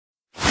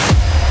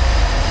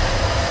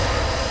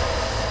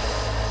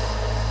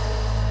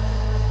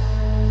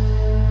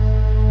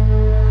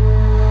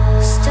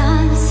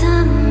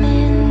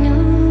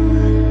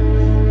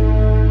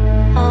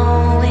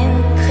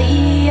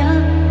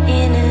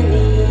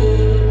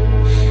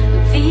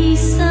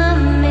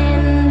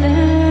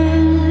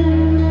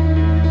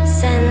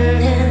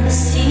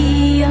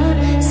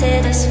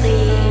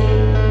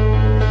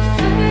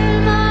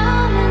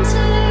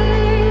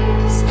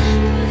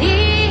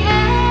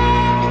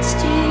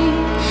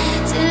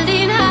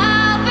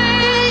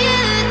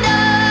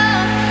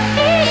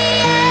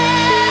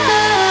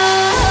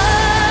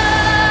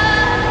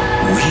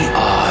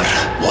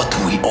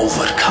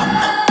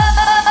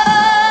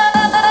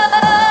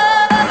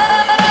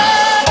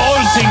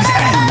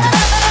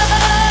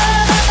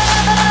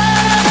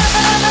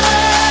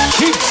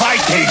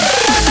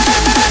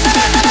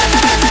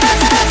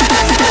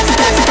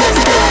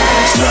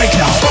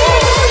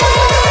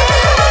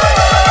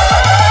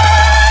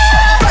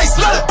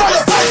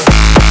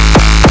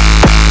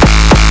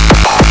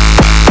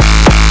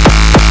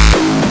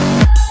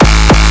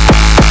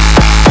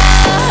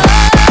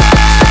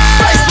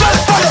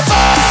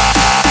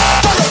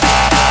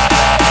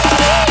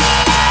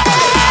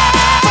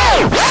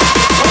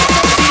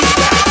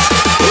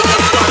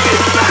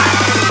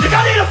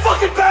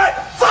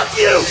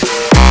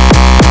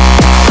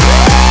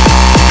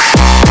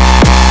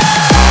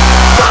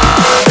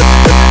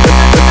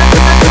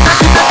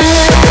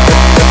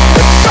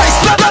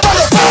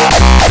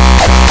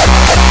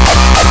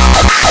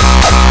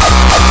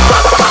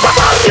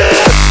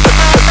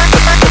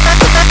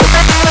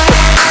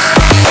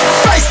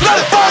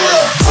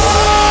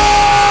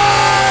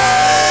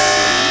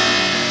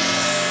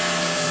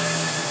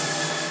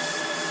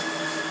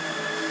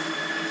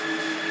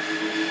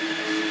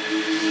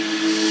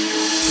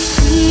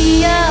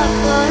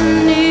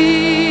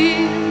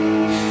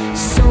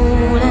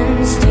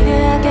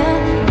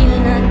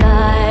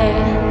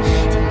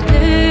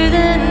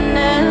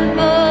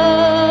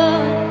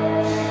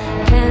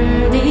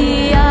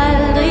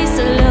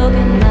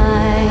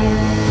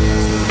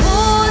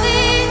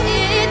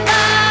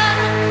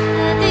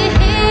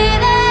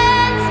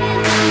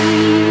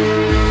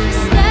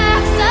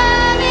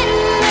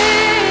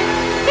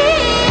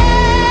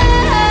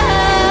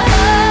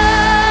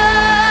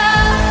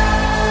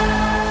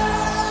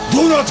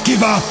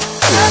va.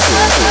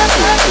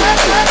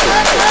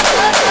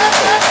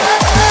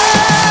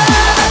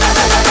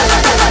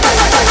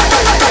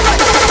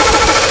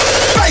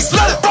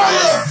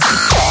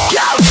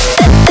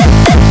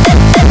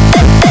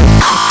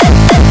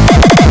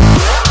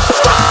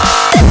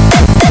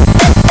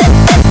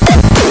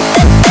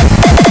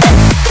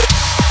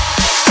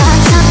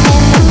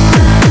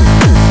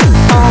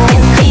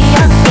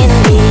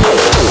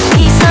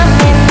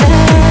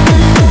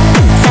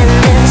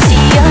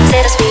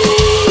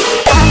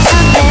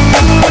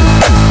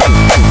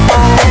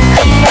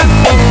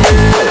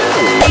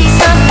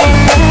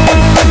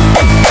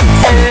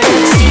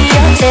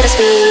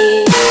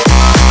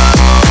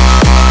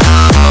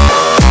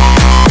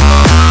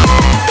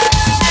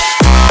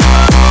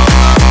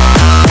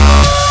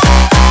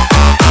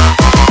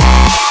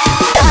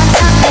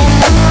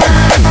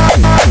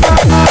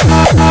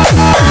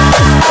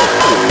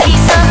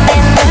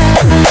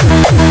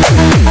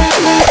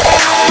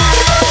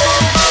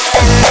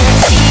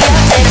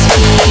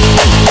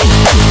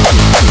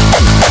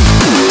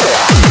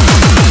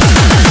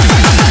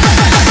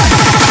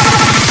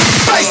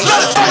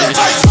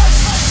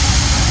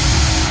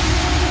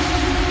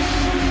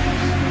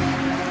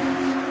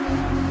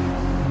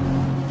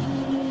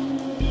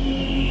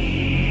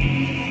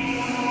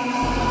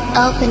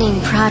 Opening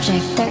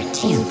Project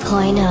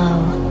 13.0.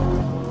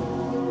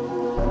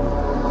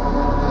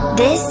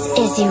 This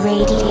is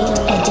Irradiate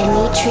and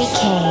Dimitri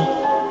K.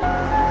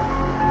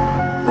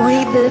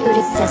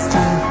 Rebooted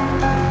system.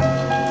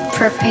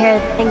 Prepare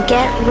and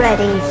get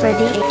ready for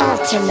the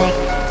ultimate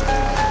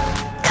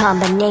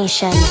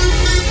combination.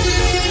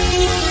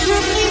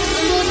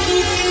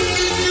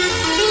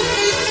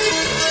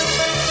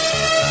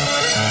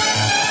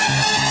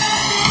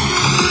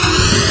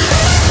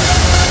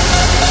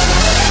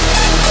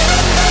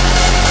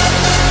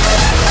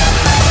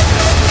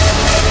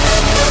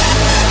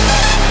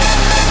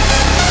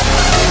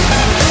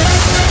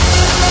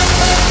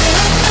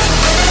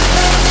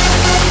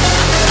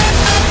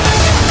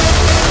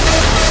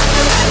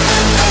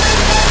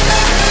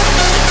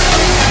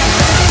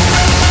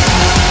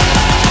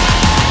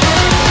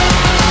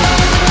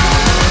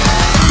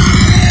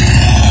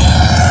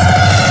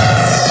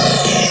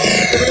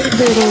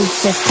 Rebooting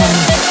system.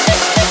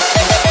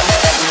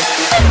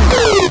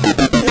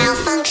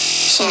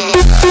 Malfunction.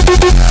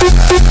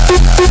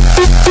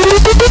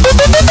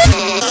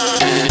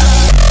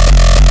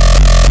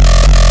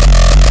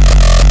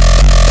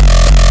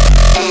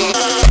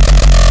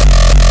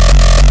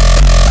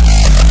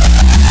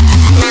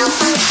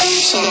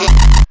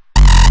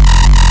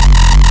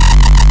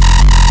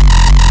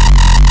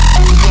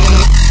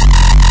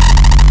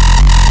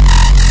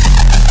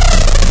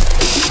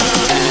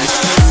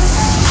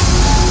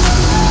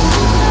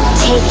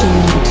 Taking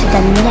you to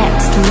the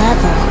next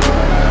level.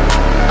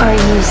 Are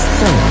you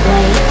still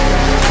awake?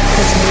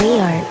 'Cause we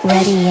aren't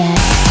ready yet.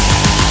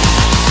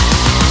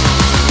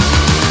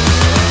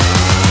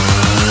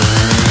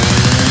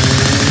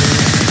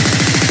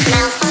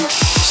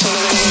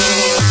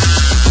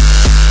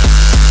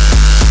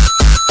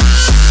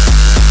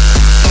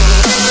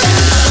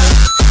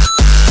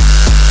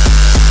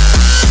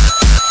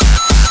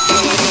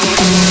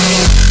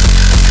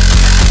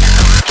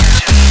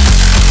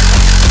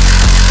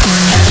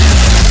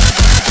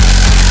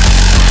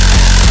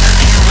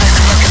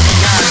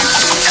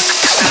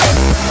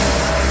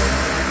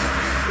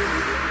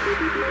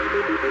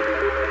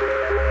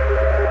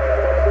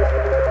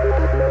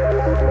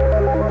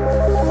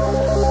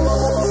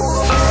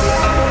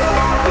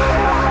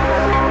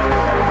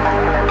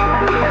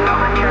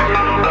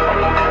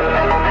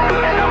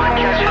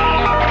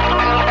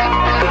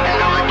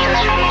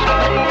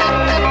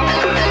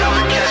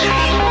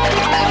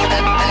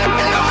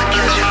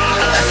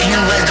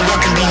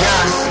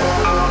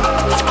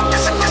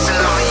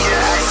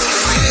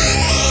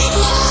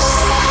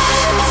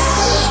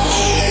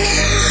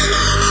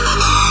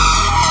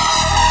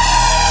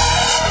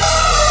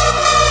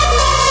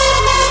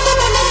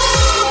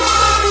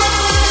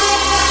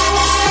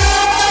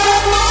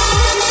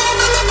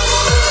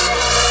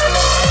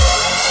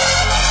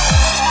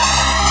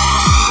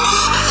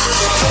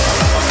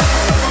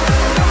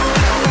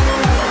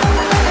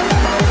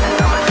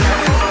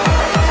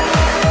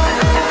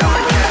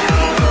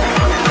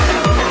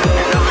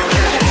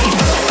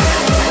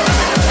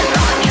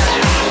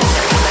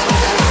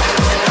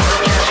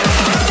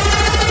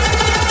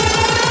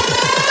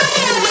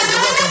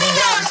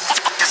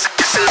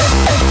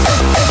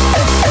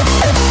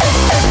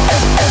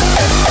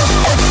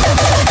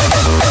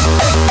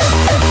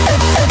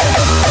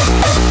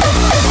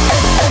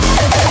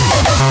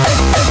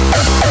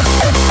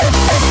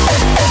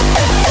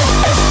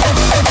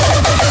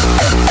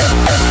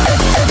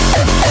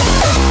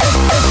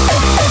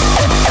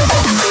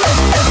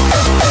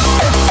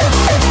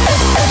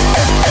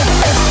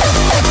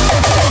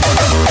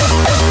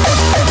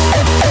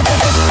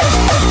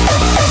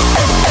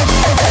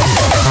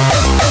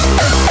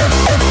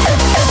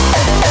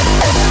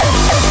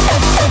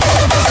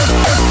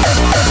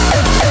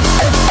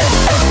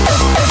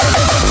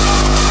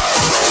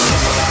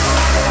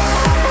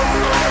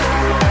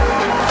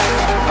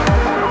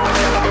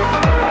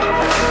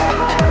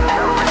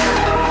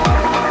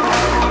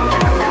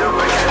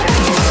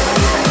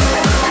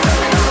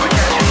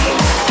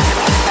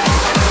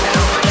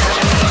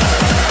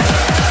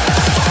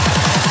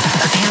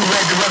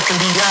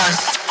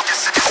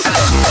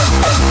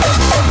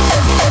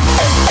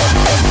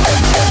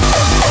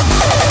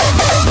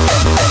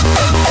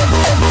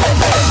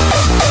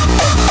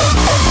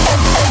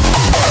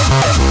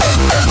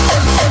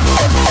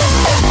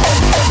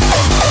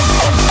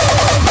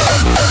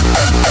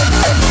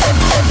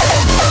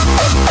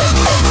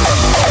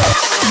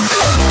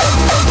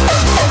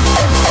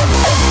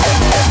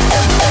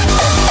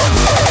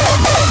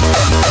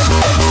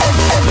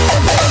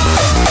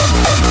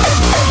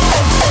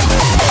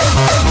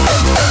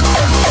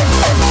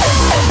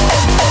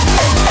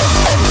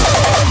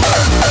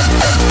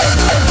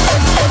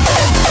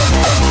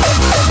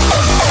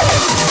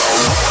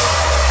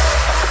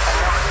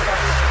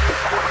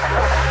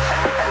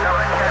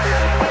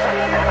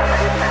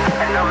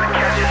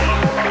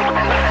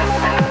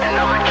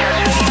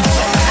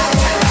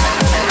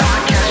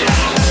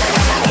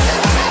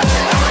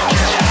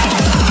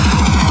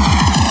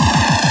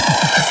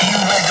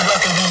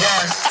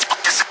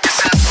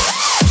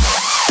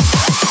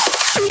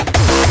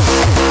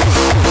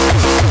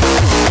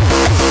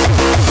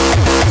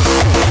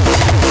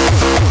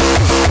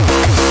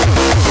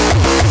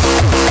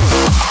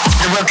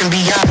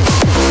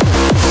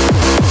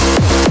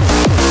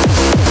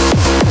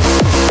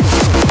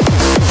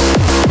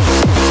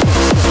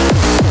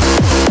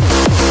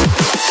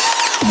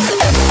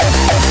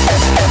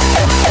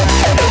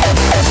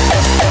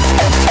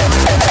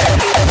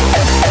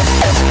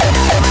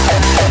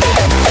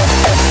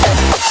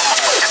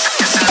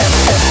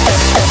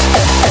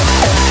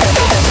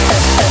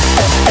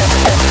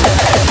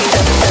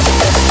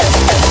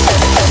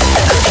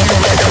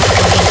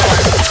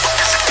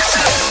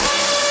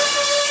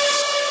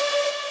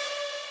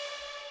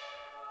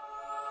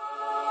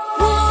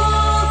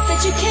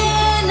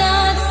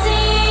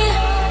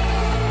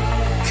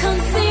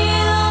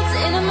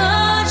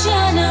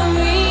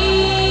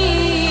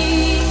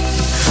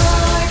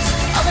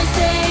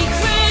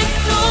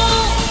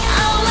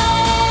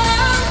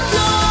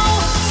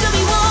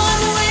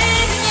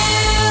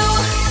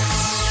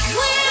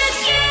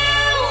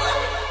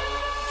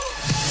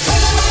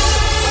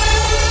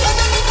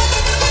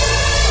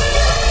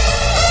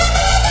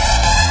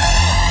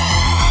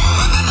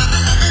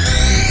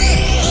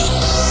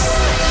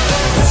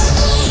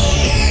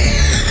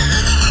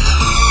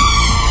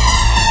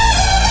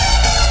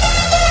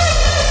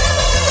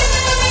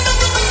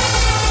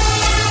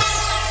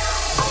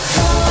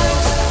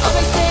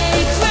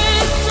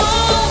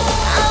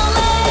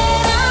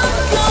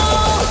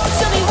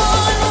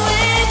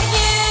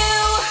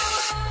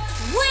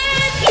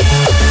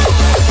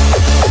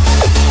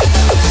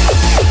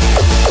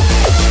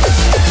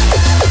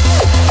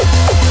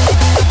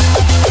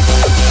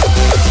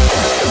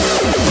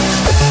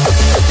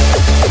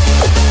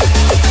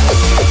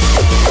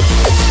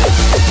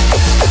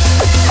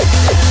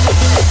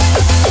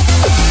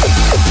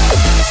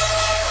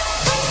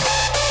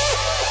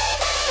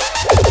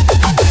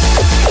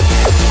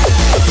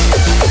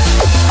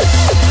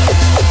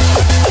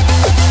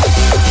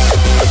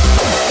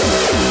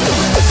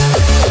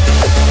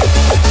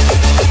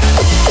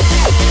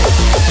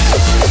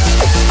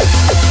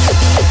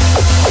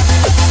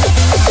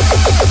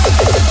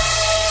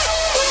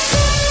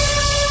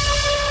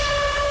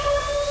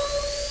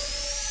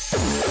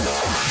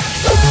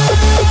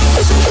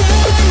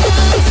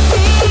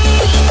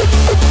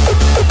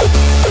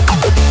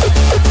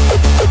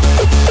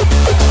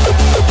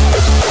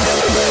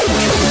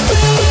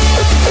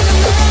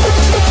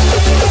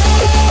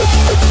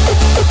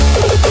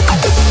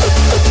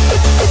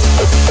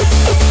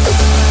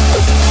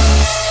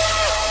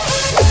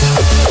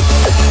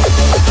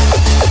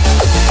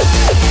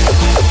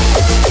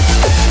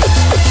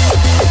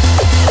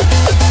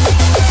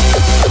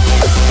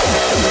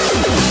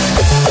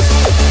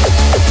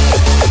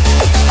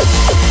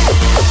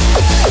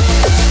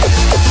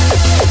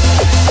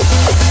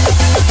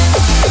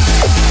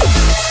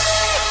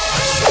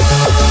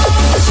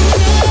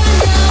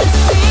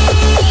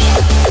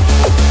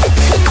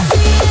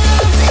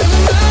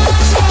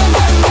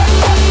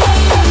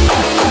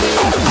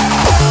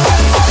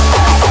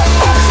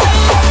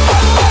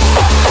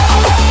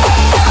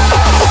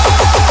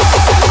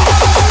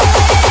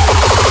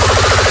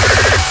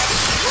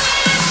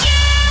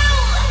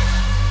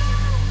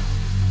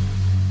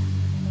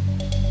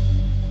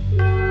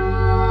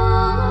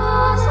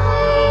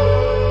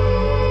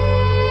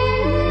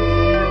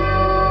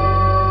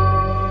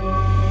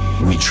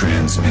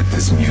 transmit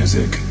this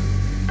music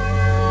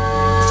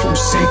through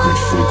sacred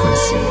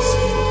frequencies,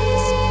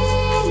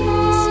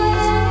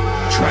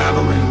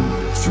 traveling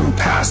through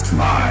past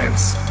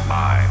lives,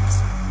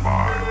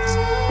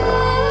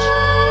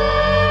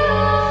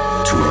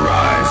 to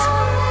arrive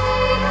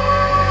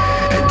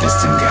at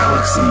distant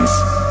galaxies.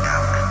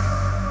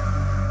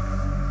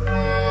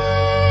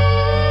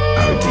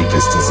 Our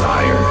deepest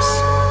desires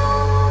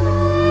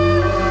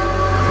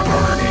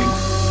burning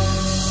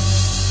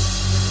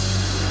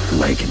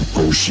like an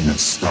ocean of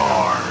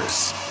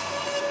stars.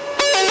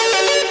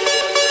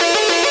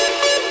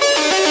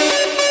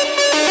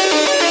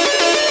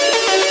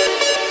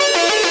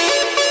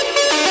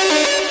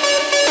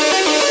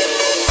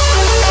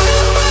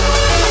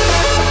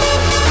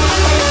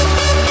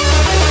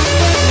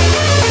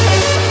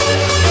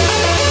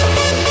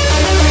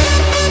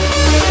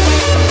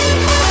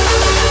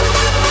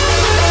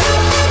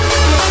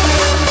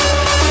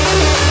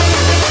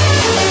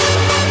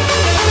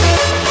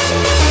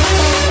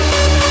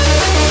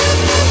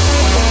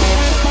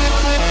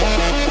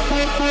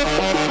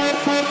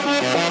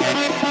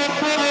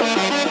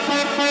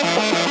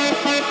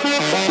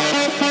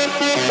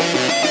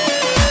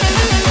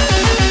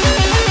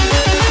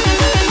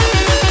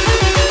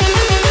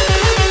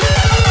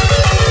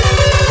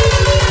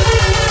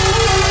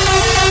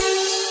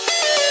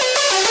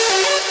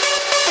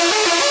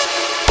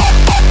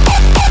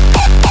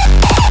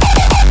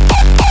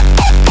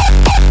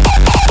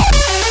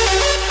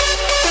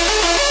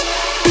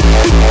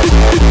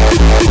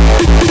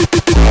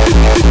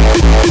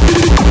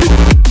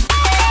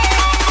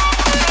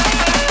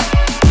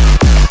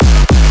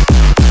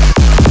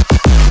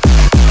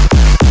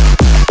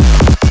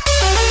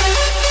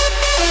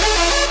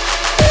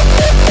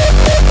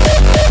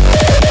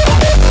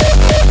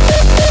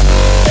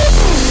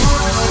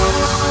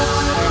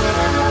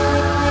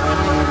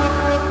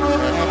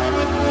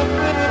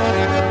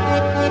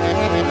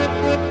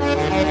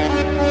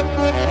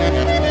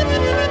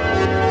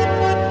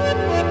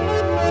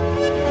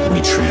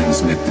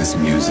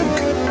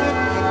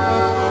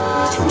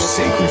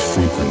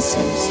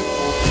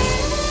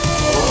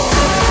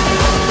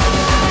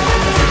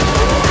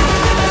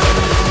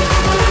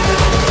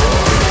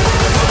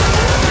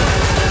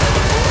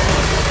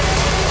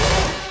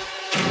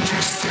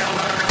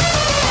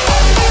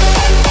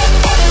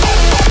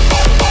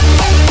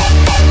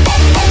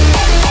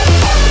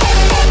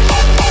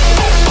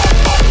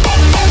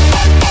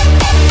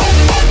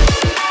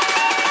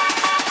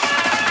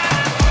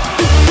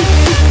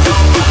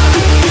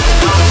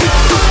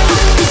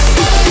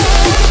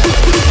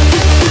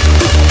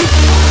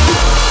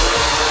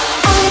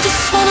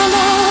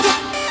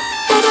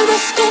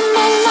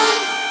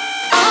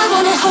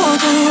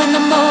 hold you in the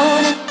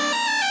morning,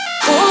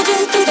 hold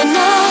you through the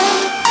night.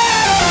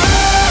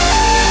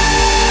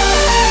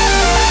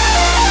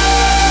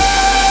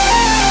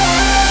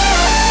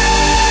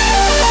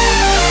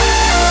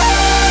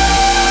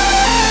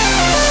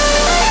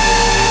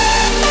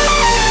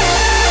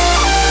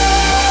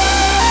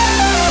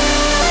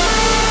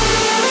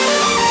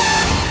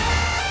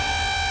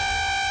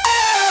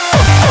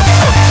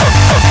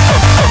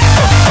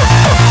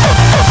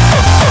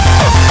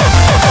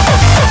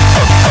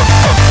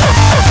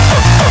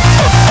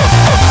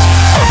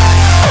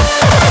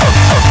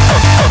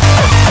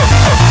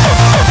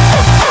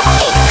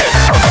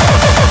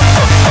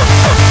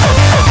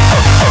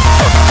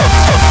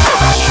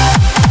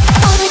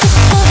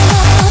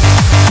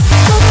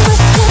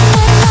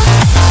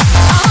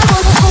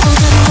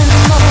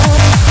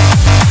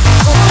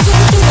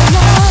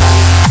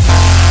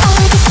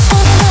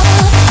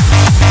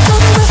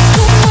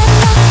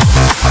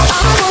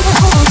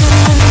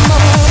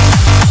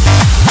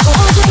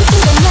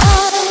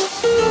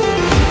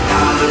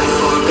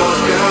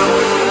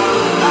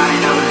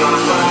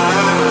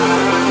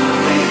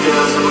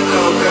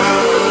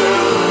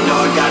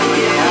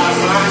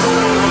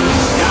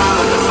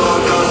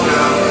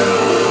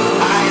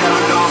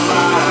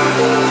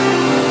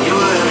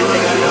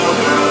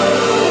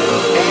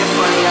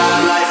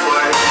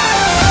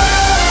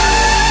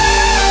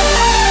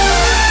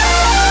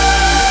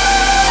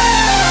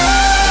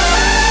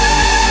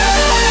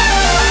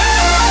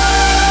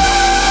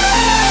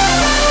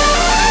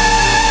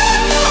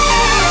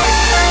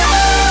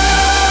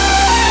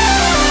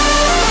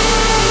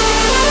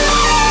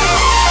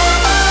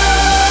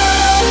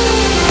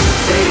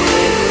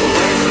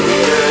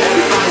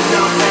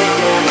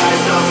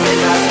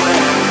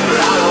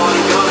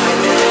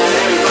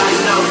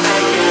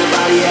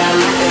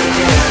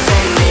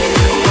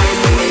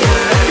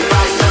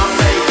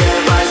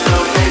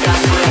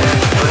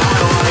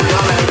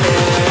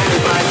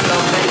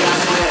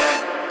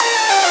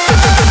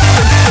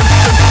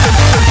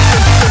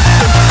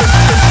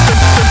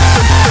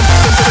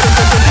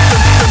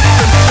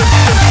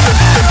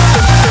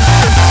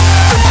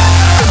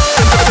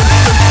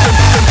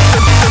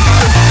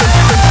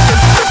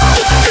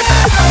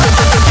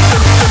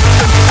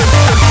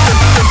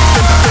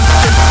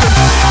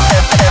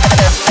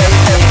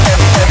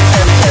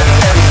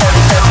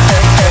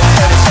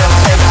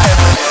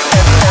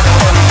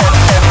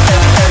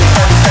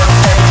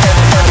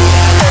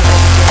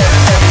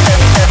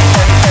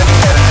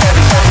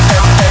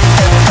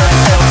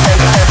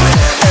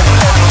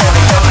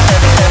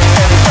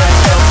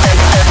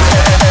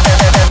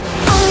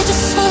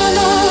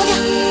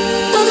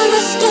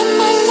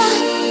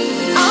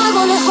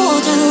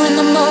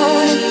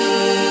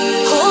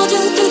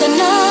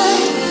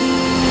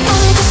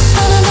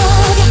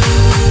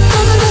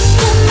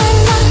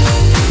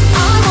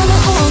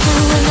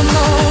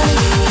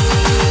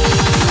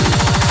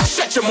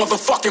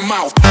 Motherfucking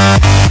mouth.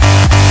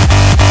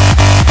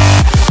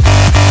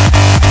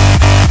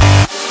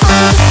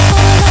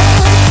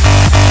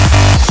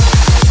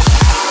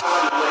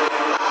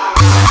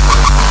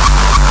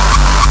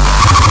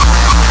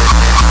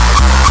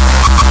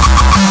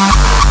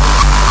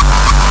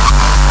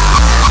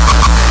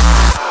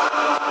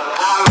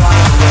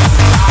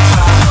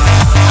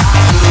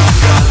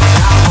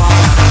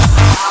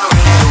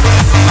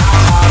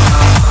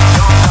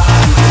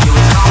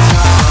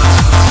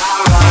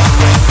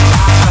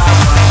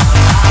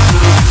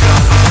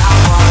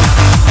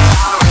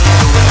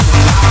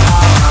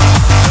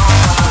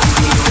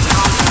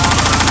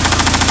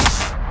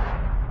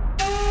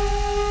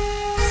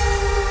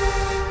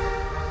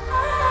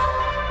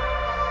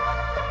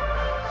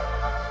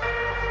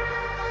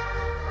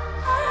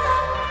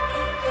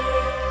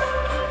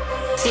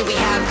 See, we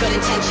have good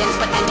intentions,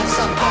 but end up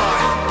subpar.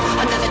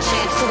 Another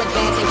chance to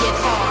advance and get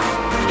far.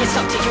 It's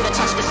up to you to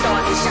touch the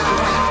stars and shine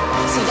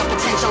bright. See the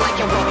potential like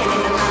you're walking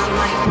in the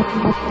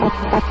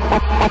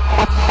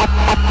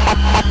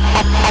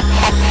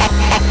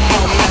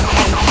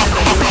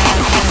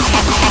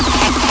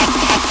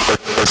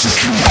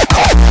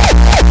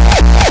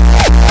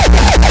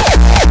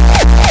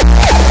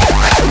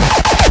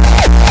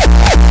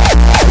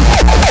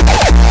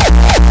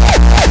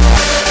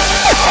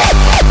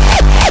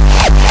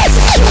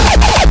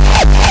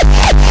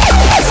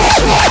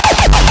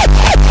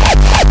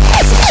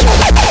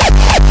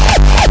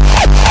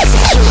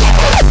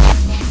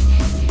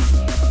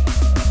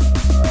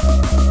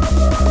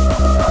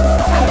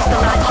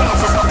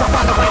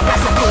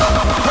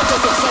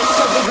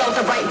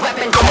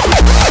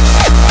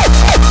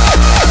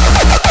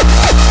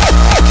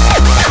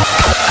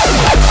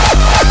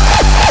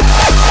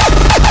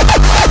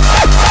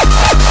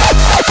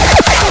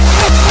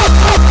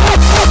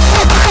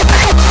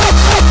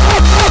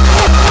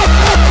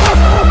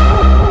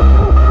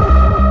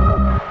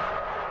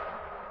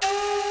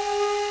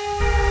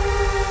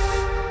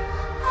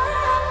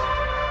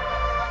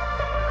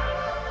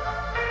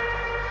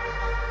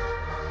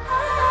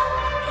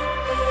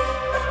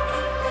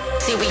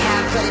See, we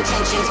have good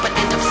intentions, but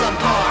end up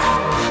subpar.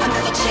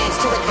 Another chance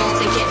to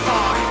advance and get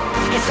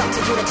far. It's up to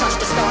you to touch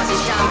the stars and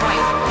shine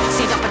bright.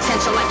 See the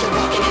potential like you're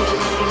walking in the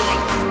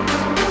limelight.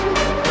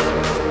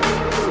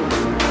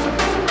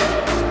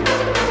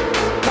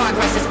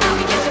 Progress is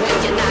obvious when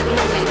you're not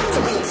moving, so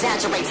we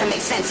exaggerate to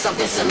make sense of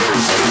this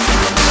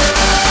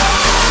illusion.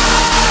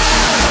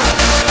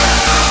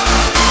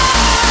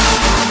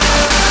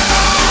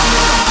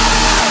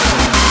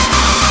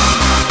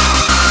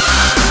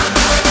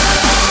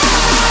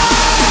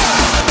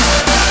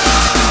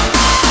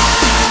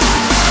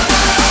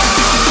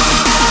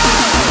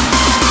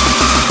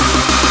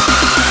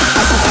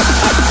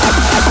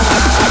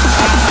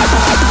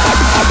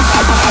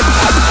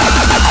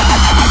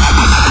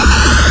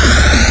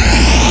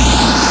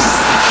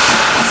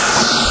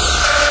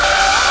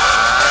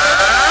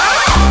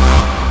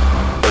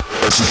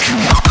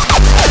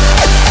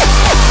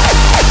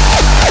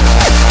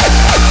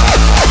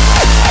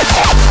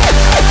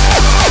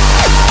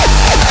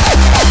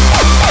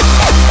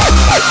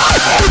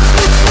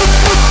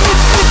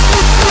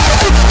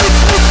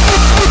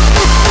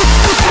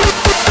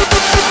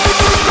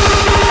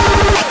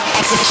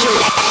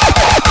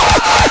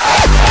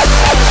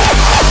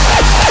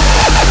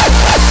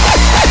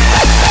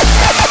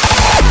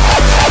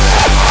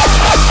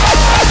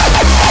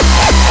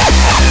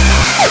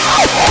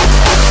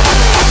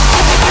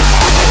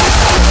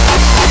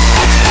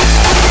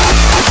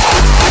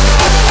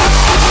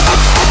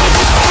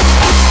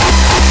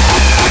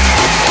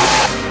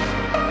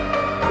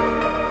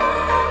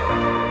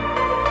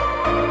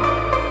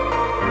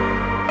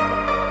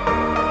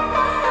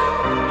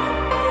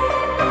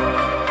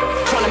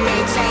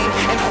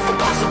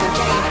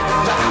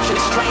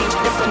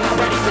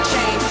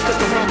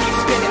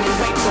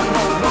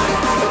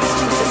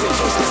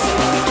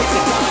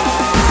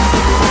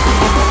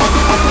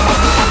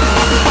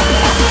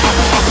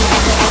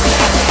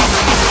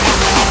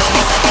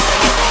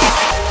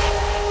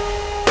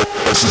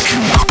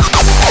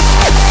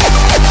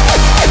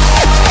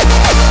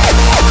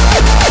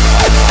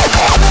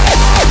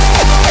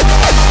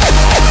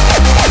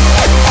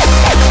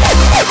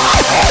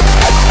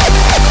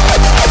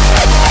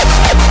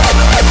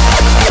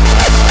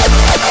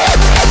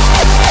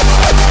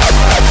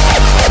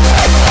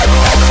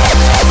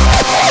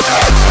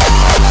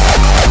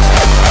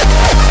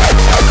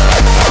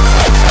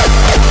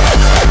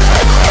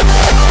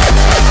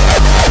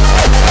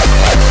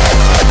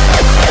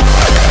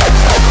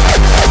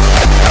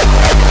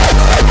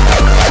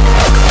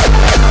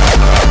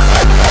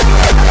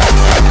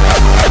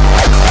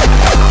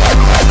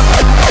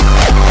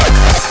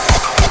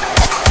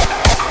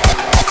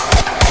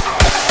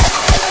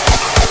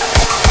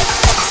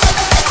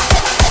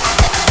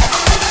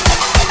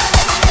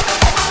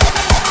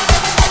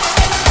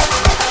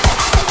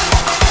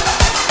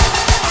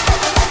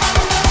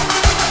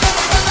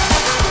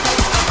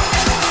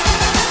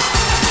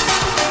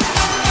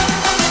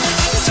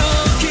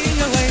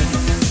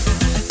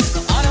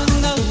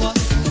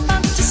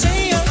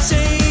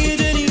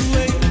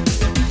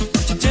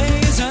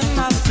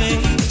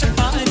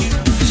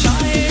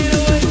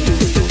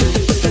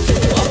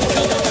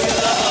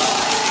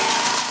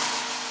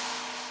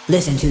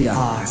 Listen to your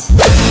heart.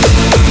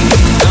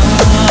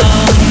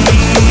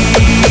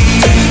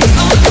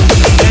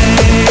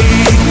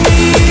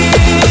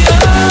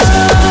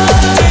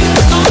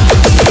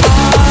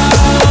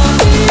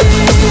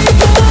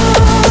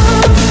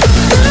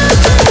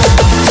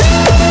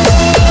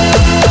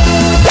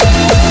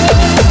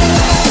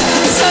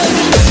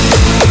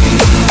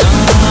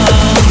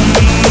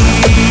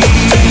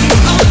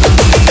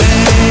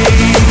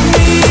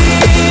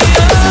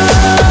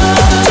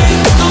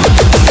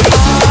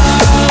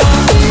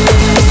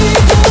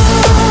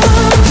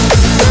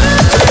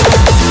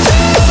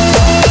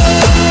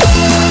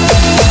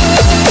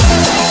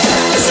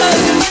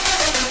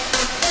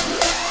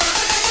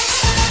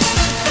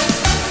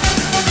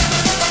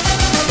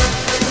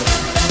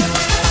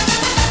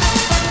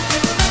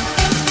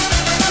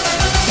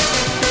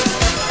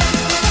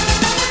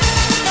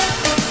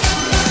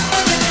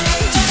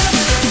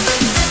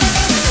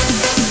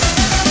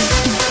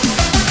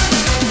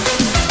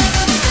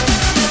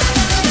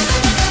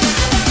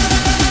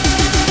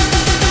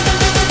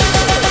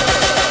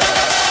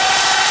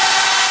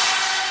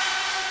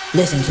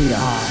 Listen to your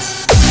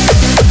heart.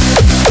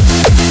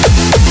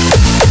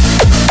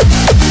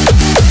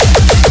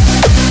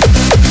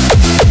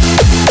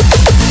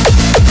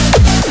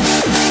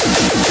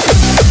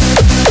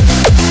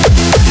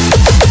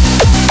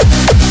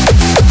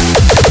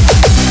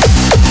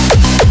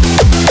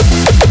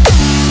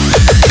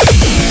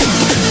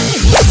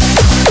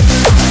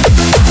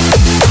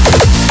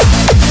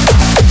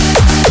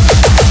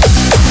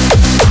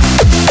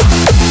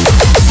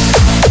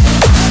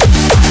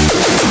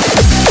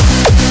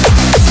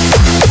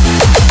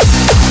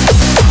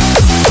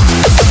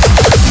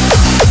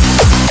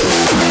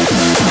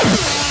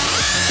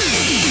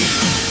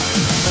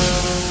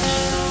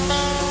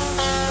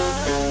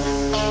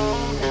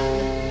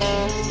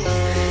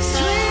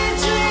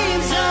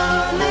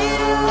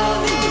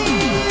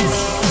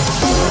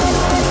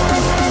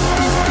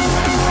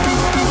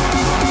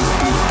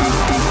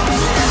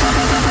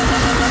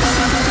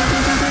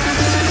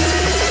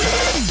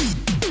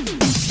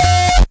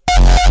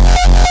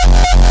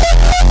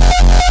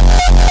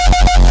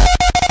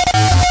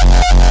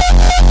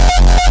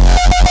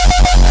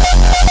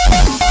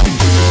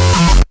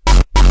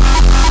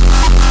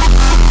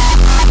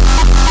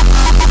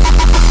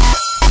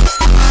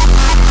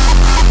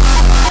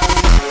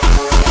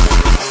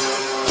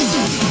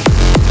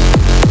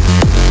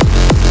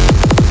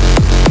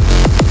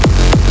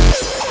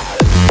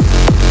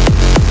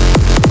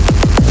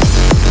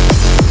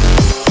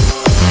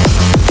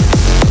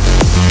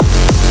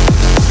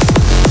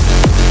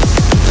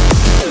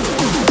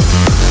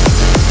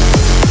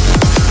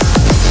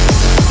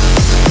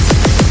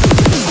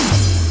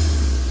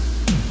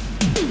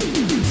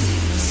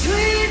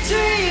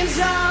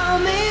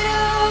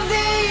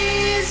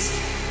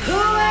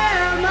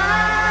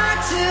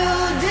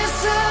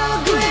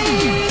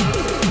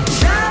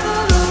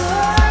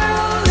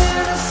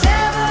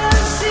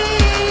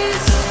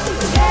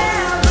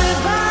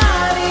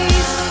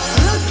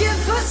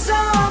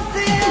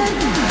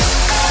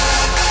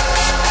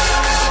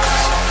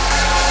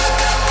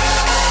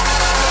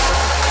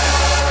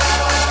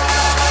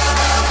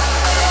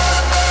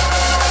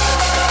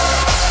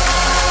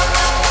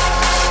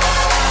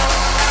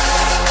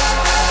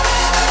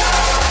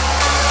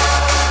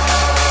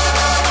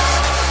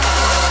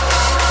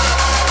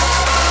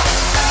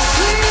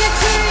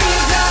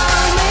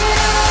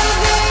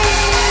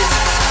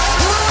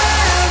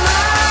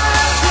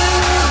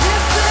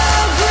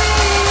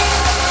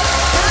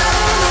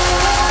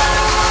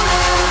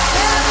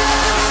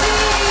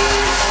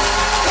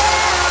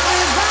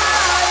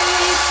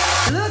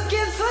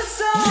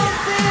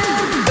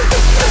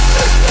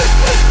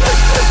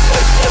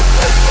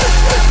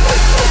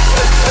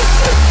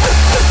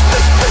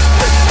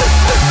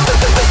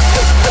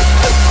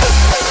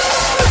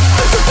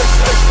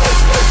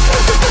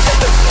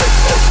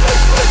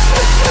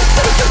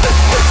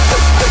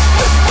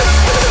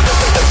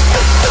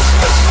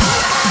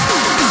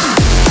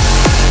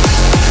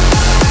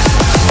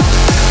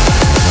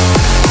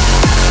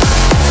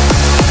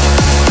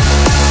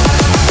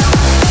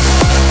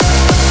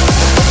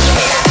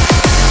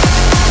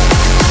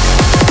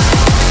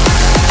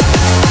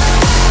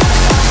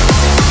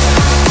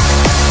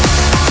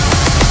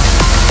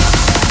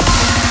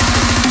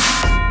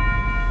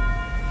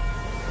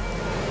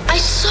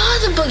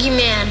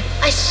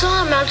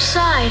 saw him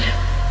outside.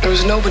 There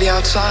was nobody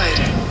outside.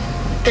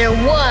 There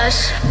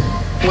was.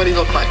 What did he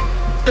look like?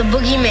 The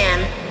boogeyman.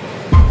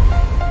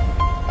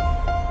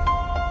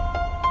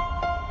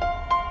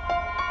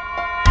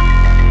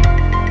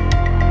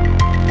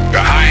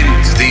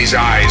 Behind these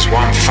eyes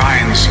one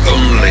finds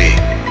only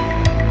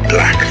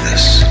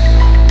blackness,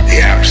 the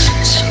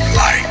absence of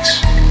light.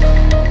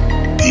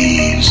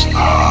 These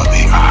are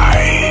the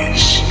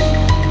eyes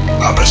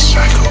of a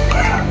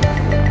psychopath.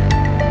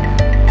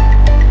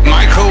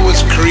 Michael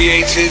was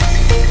created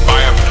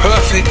by a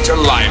perfect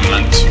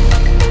alignment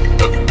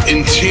of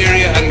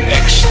interior and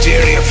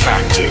exterior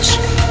factors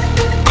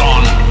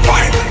gone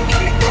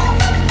violently wrong.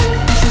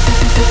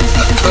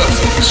 A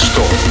perfect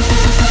storm,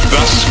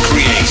 thus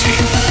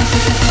creating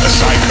a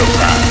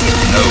psychopath that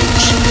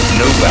knows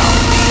no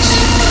boundaries.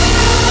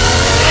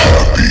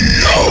 Happy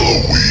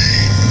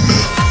Halloween.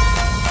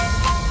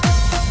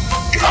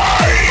 The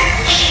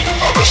eyes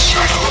of a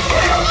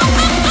psychopath.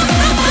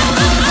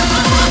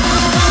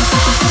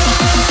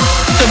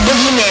 The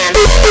boogeyman.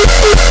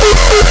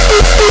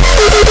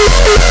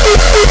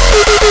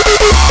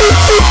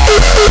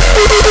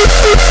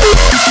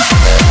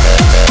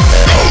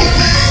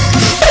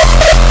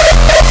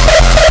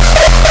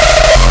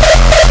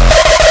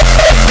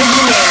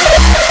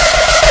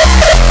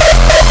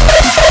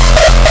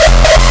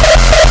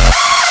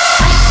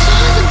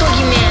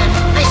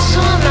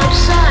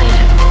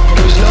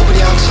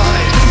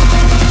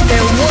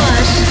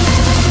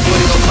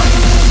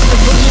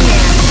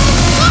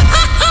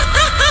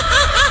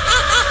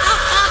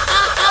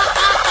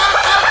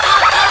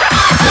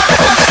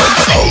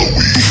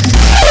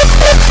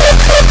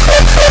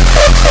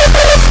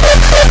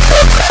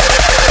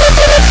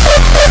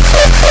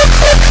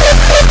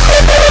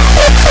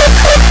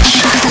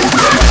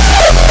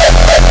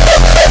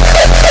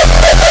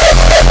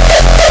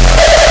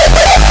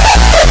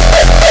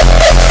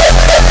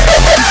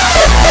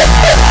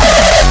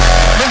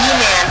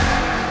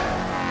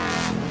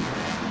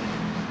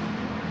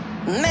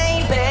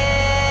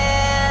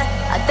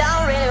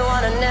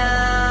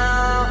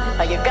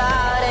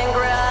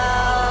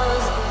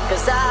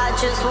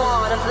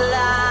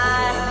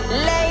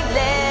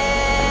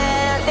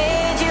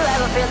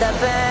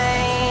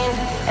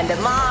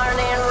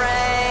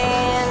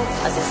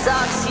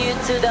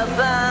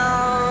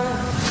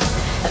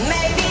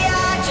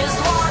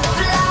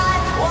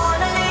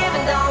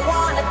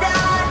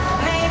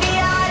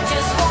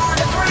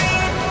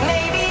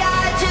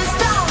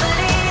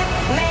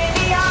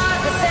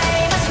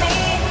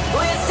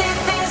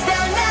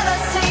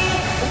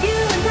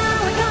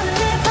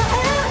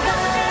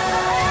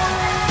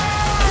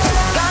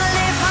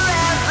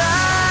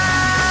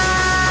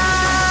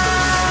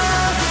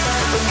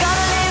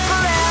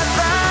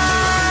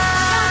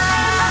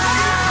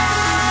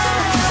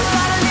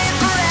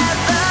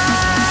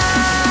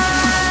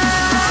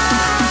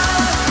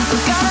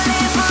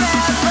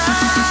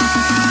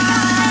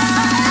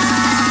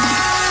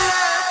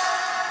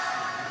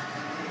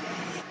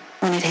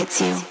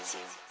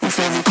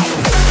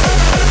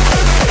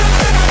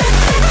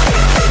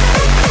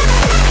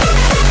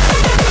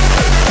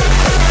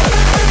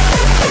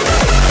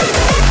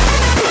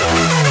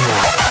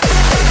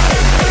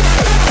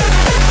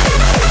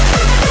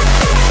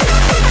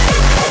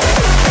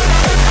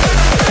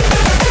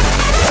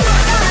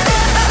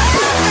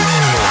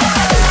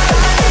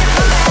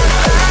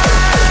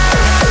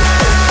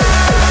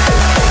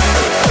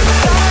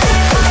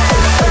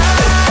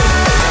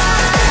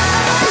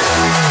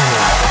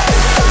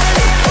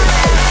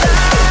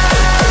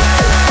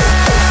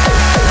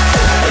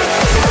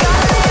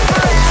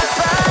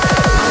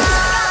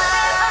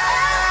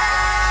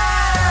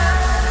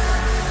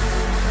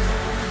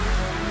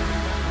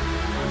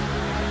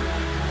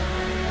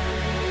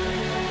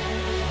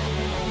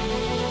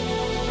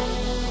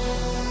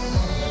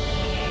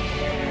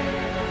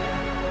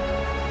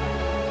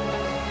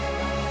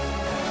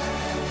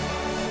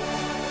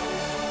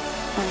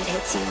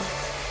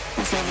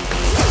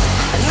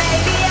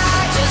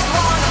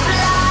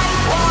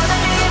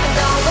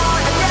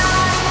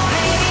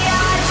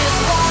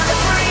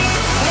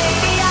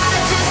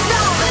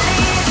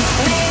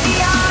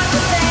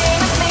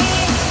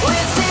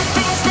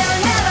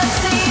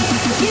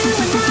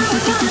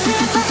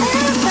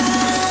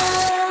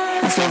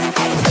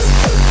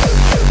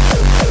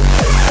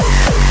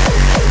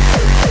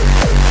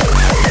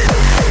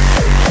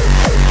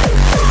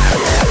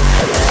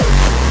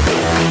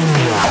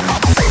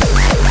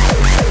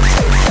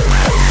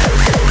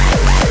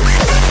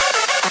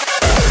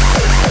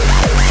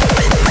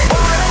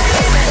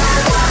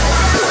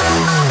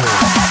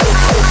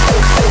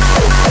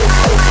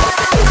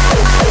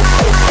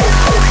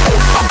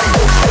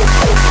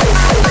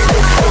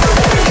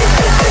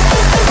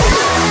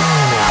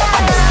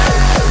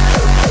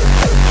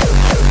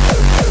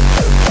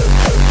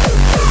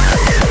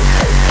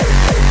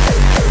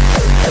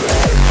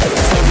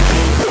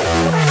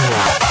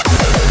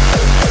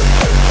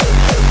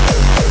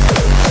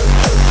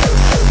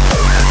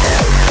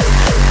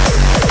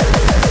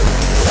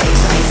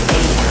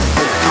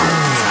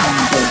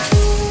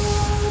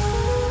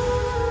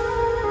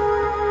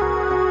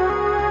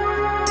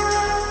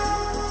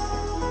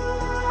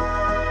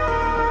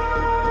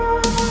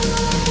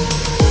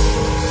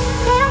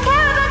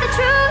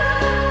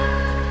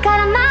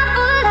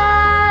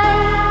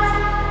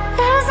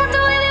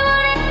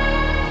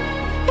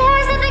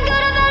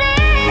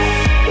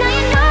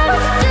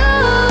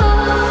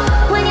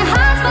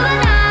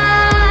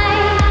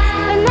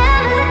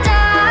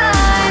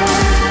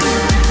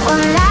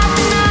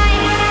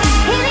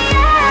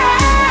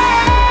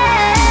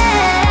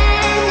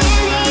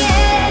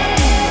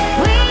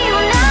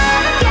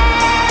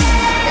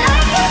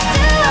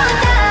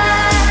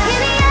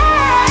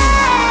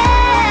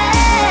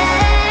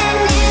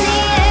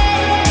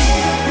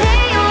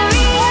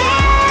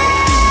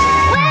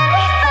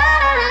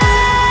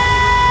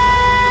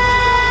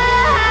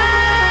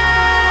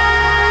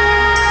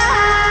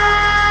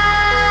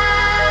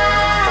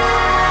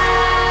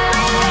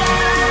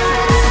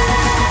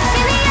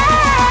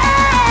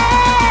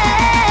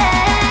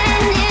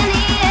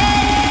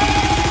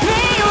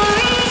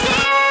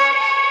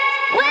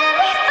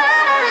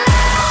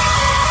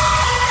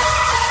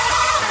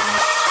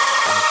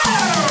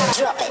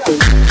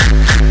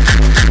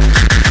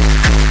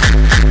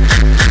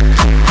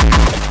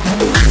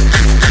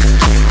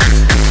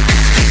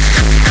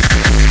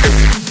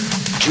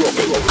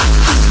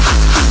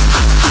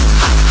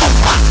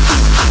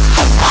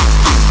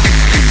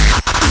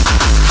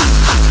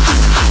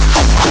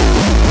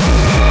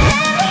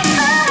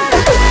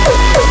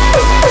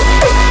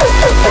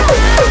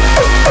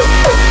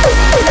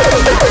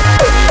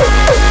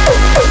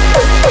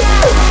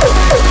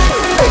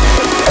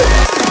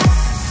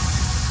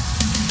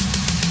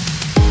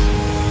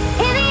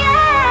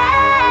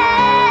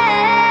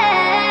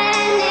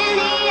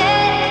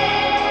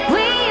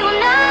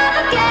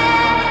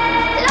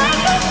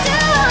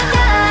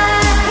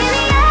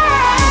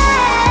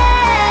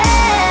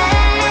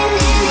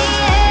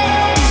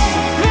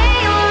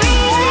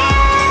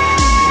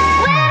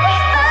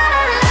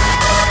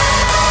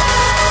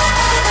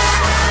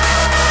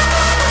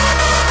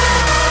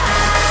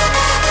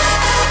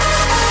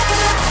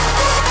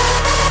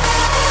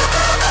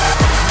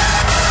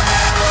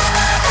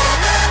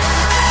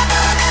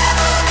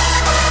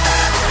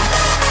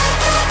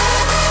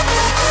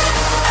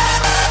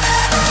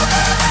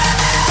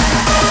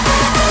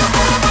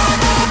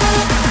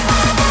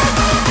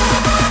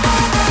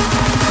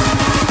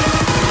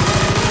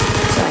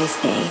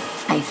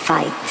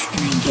 fight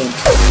and I give.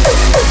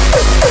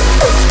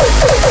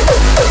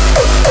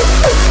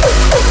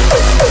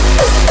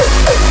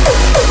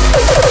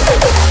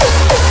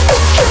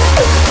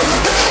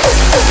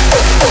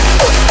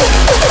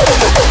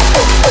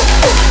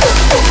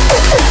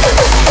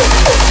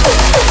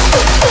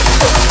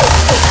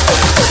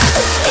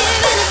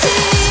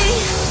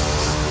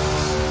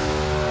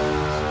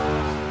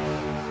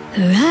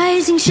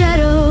 Rising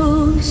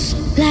shadows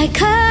like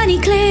honey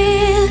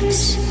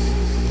cliffs,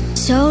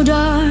 so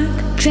dark,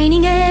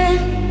 draining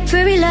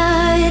every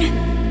light.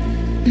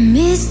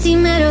 Misty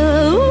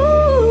meadows,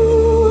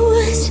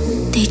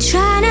 they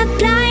try to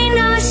blind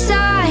our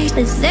sight,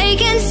 but they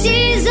can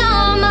seize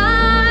our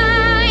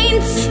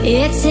minds.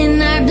 It's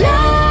in our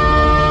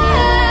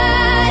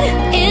blood,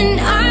 in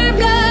our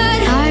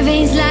blood. Our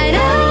veins light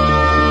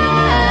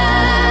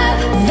up,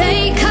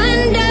 they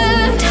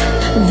conduct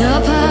the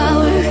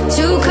power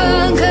to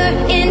conquer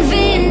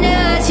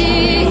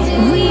infinity.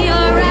 We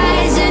are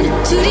rising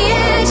to the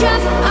edge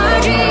of our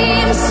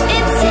dreams.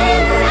 It's in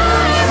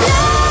our blood.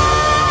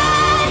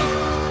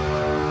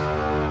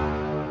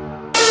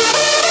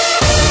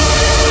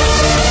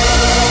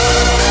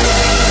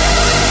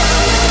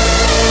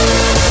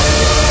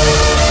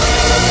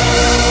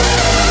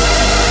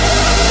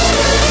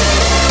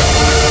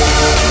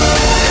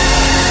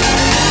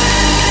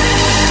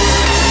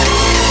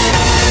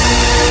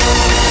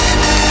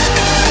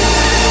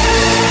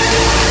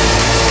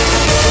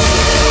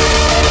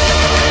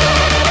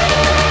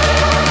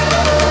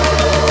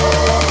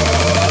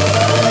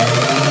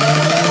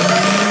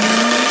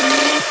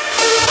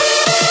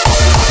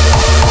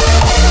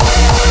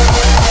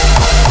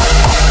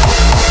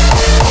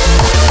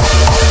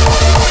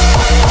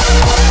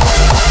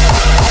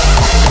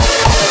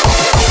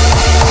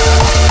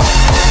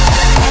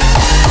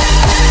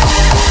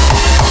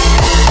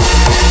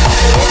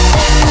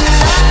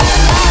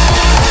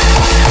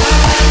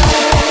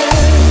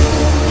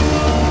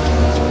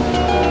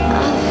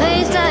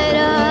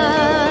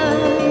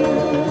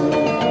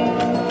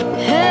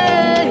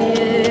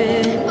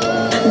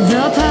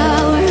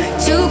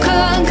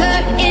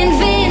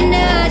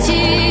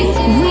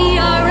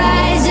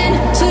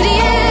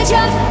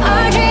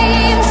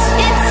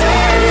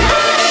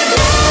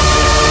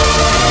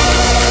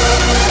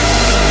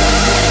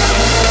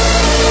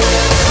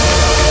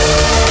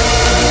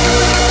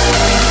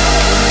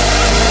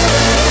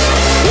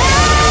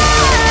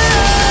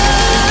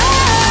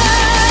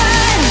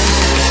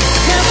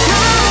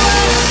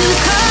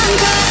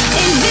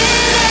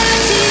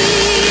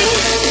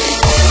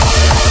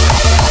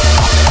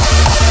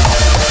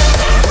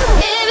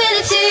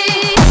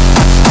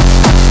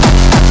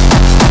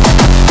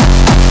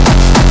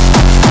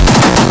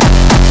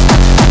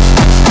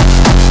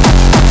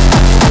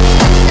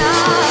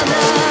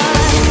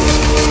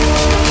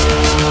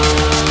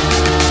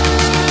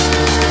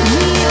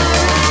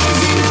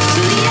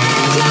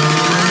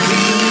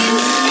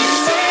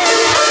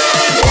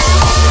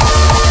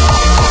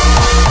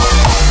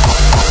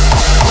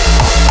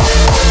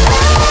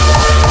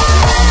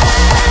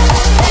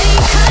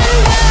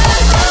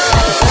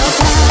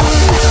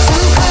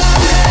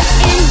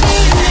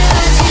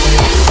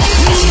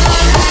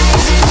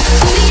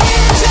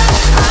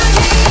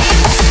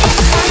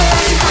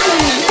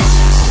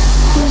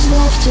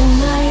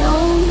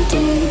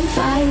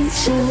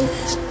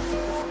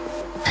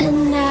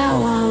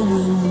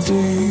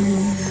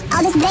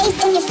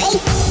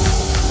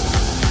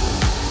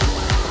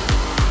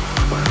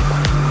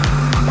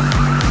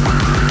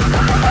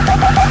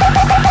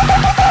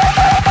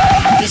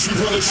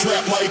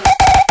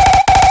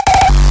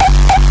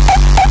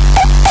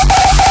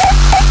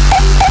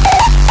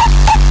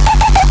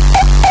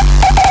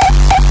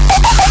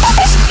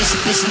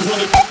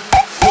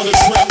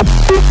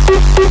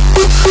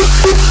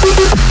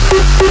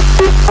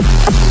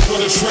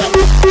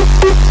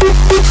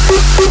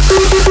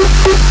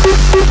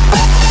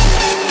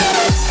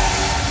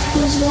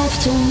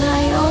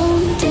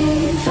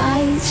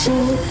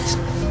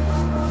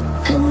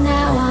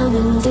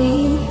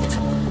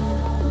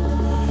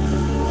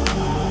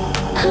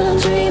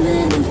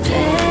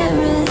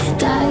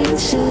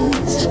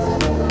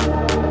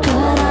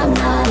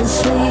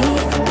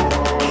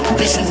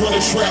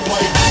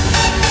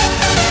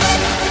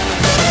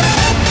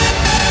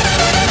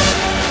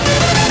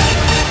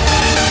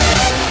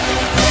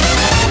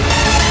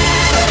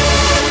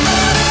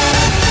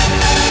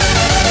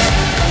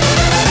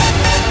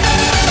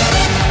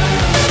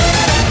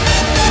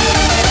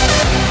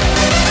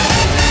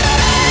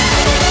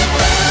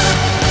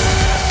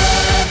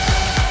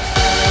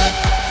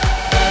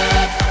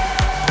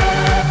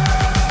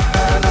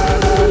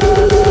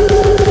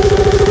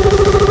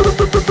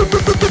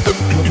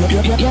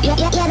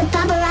 Yeah, the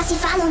paparazzi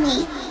follow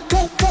me.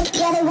 Click, click,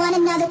 yeah, they want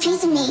another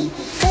piece of me.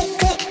 Click,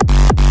 click,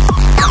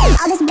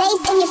 all this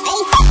bass in your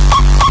face.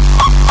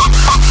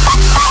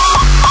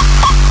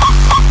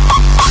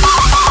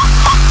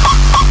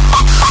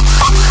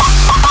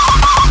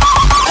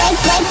 Break,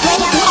 break,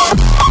 break out.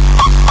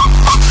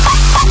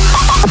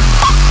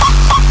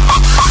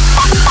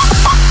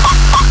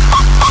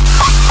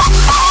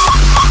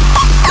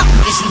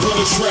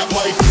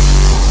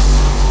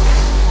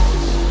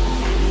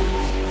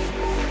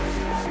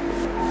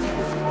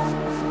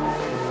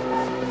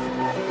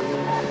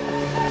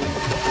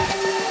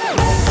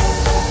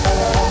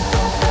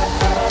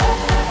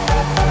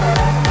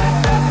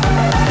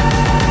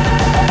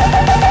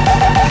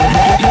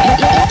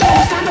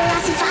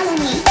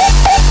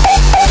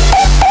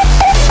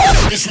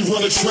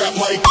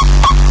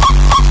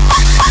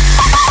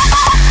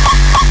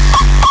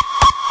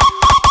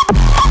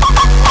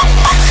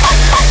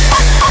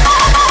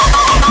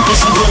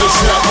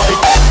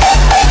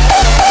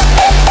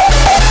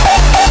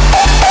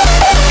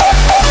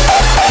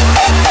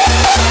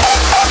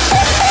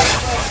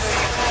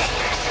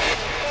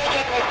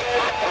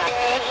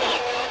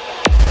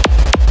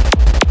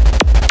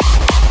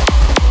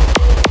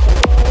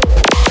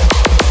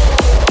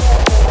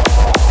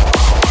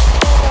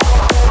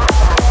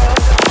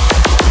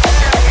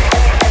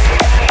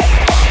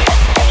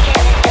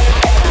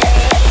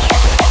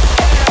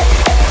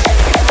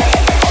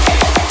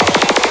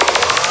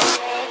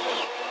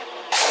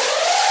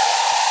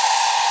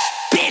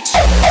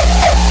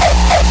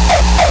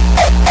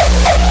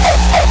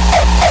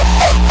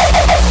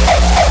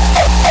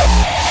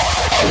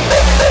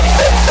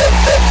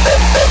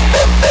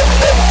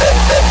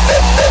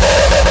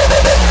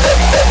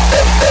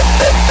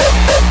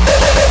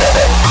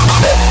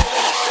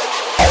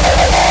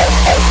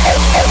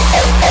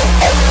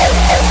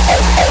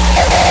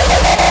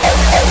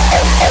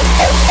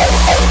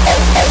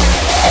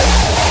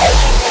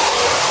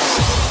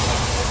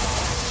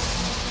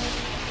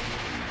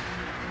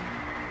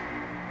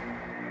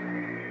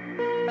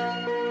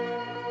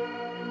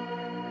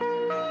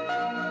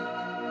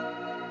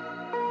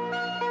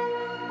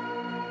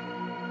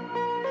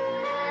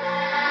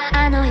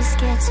 know you're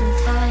scared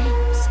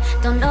sometimes.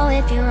 Don't know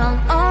if you're wrong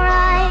or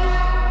right.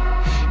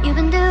 You've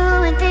been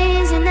doing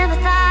things you never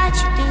thought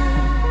you'd do,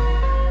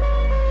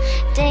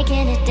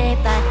 taking it day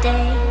by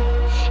day.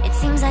 It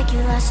seems like you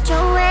lost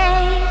your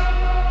way.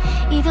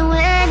 Even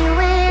when you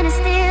win, it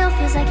still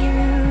feels like you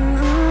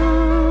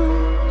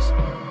lose.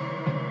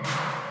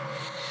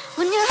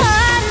 When your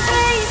heart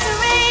is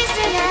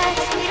racing at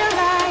the speed of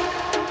light,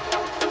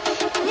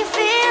 and you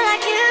feel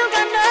like you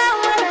got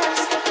nowhere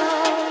else to go.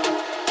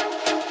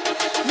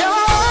 No,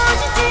 hold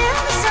you till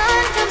the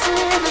sun comes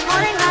in the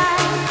morning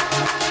light.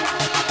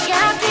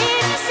 Yeah, I'll keep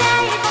you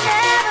safe,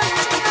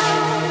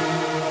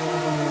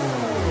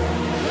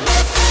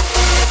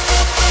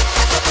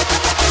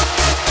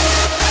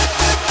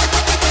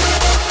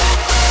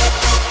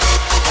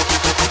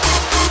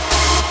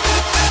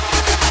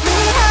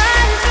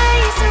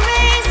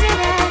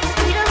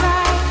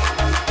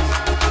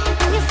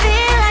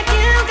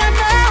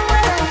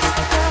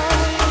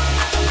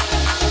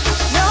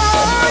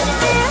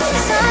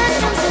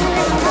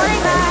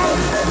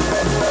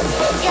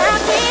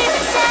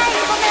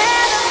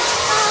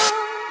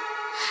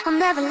 I'll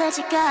never let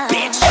you go.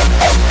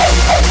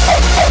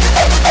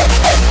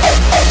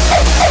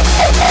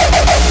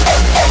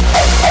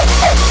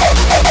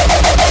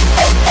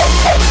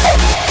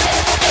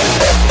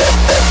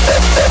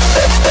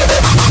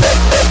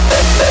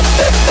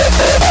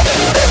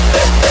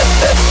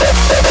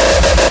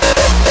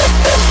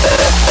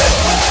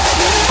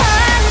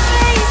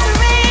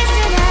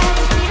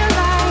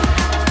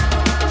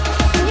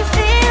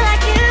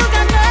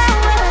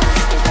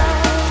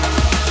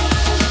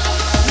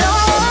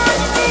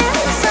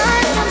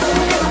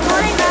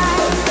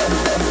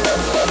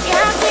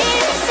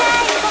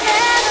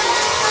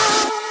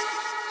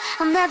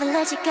 Never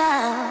let you go.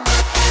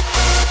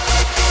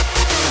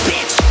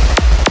 Bitch.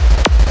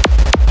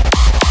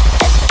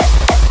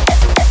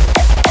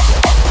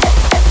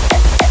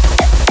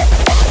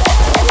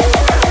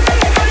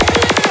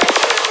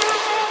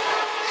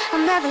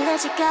 Never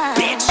let you go.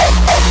 Bitch.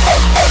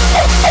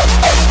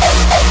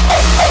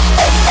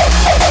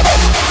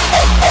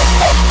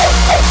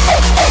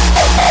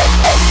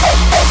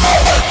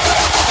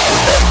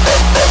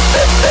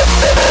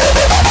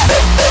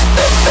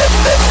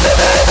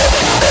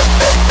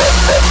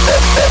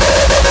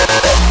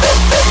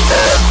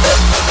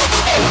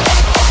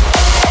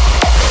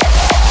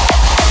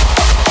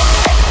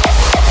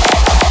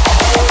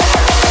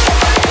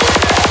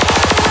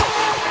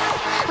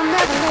 I'll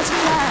never let you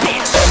go.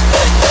 Bitch.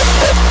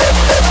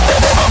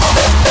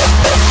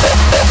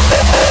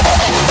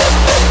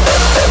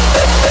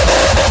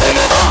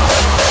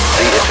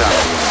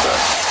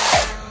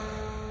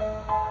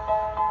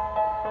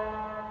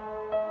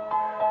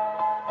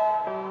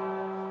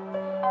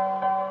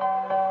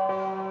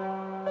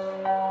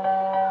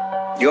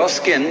 Your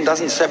skin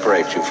doesn't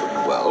separate you from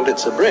the world,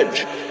 it's a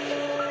bridge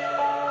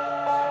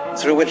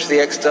through which the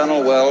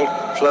external world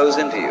flows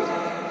into you,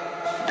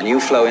 and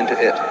you flow into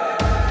it.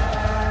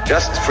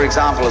 Just, for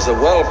example, as a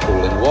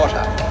whirlpool in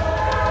water.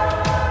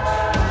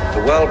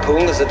 The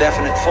whirlpool is a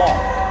definite form,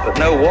 but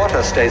no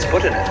water stays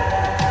put in it.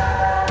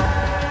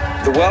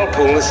 The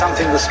whirlpool is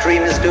something the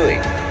stream is doing.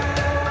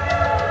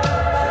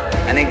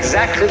 And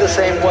exactly the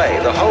same way,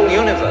 the whole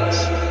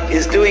universe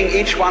is doing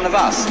each one of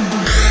us.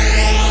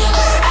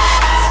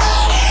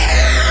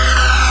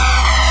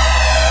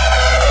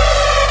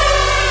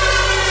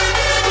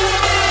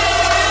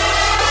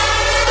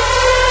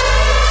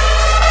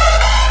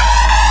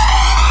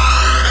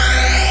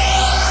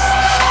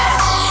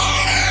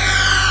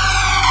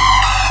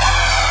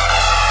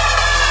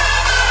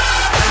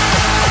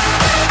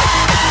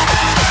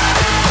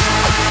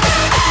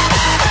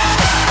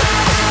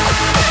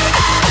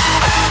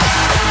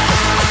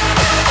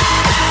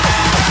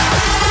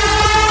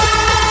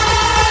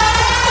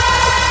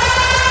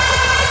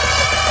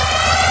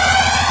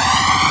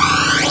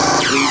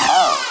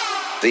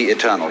 The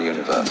eternal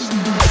universe.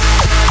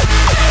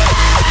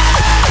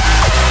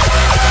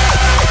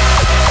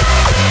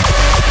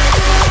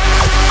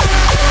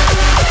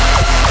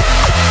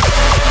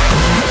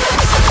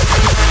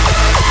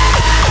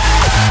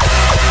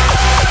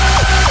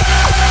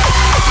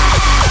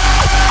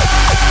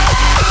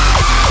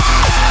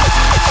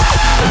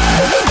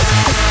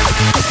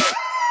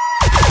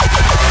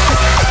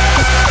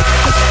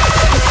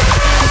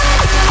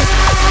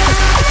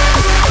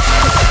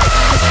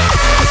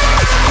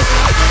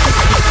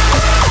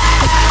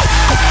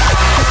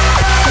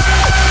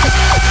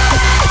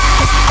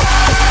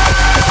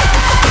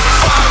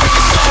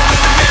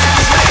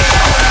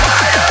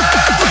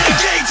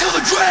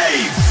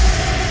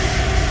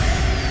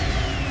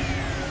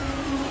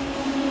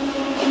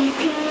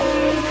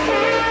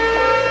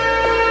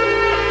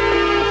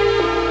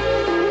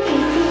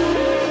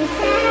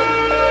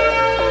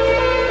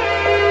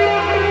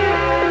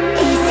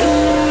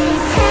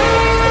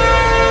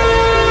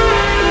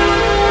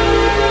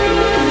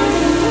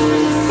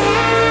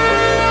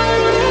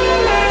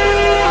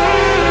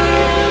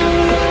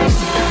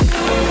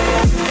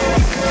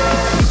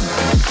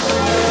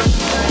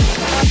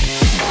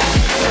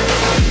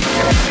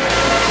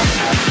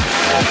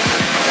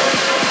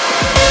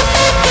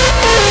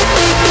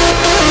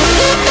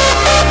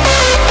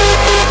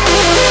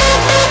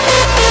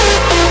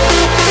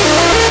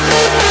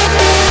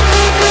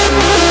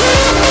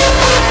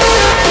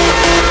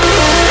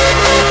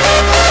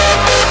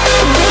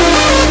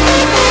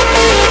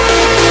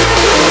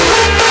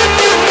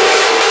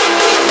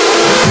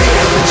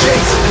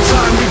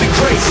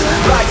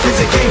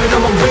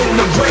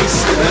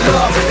 the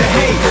love, the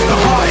hate, the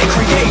heart it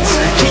creates.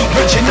 Keep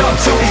reaching up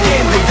till the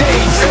end of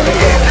days. Till the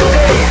end of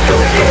days, till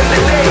the end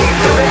of days,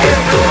 till the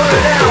end of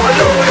burn out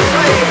alone in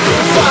flame.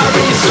 The fire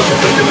in your soul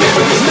when the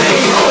memory's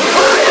made. On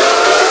fire,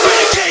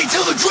 renegade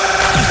till the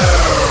ground.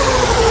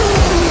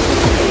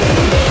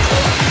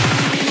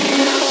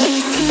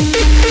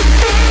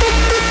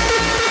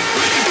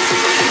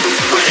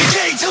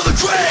 Renegade till the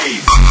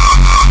grave.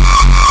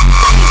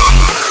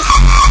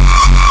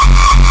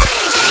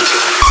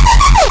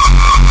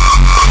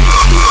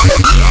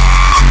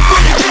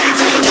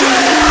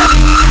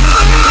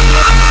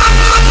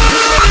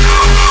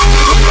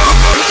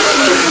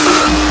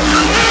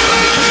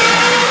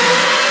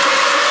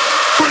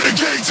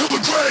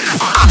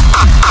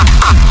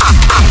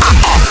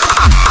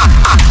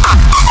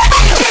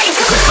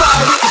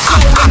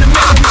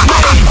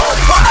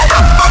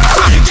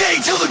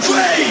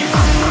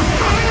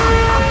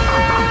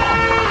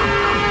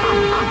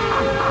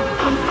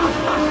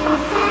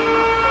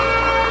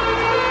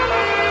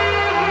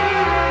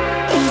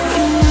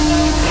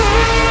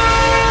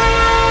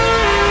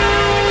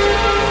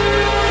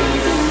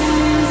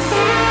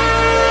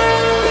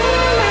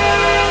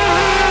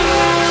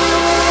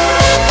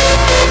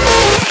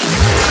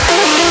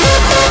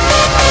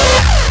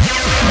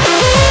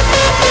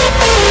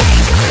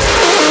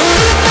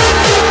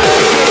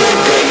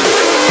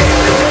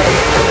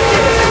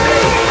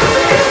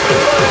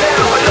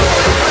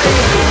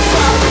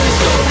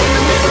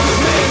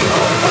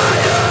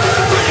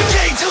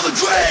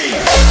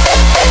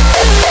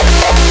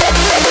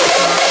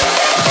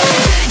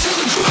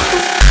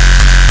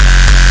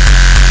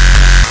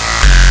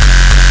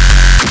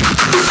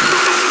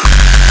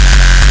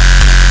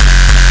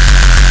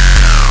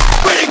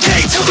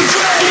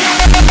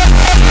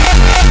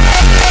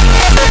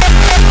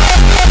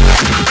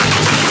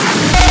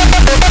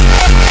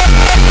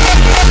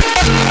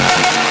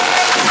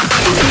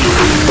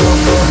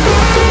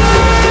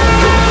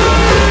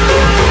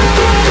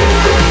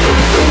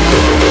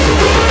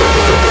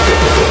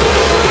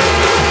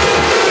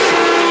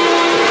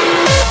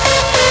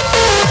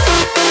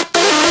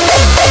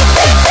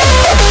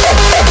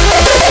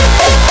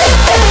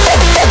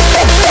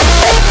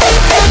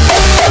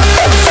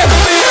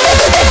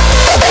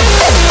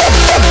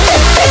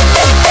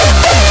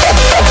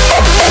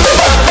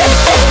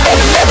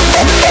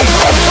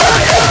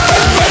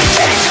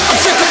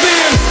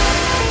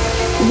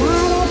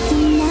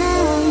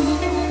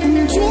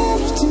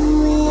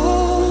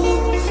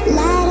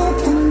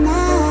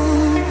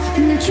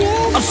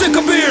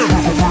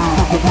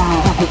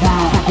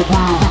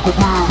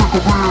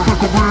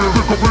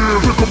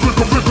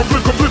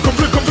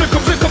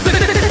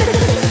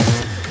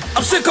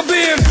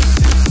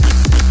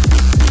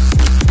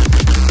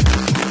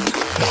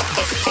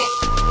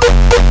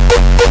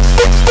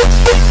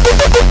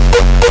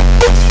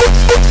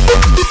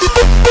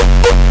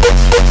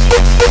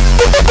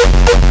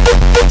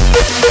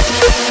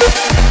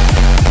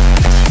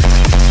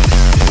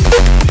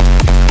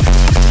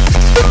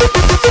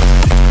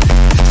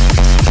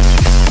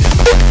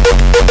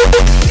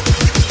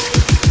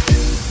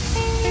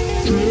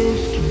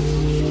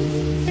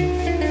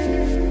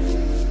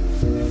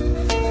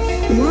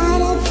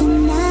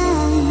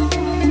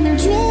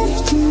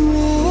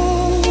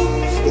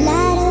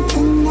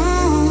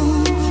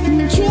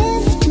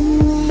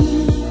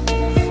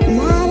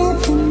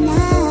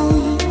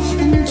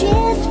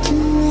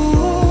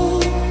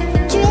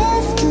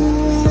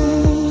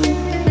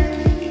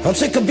 I'm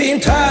sick of being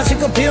tired,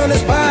 sick of being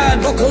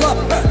inspired. Buckle up,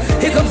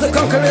 here comes the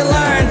conquering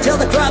line. Tell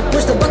the crowd,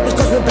 push the buttons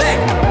cause we're back.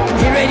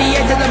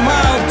 Irradiate to the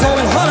mouth,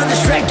 going hard on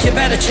this track, you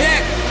better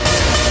check.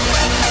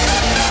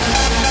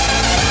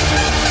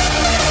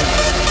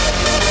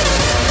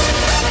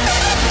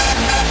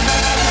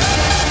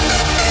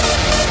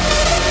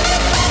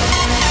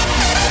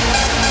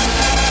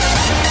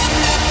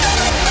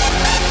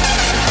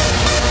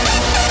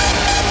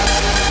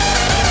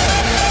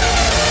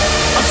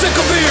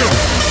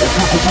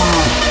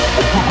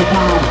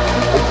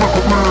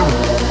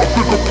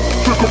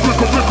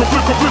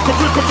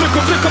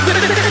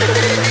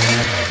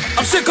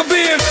 I'm sick of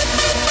being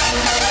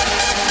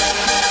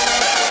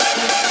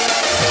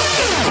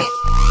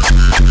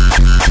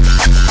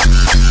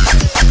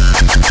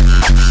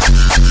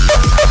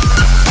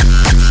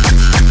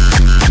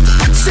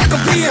I'm sick of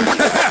being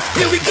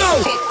here we go.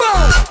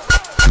 Boom.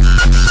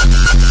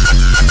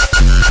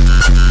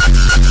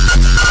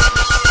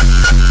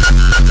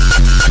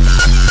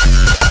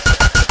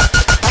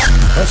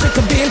 I'm sick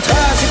of being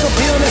tired, sick of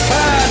being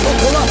inspired.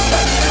 Buckle up,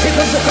 here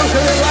comes the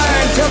conquering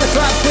line. Tell the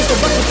crowd, push the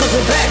buttons cause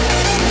we're back.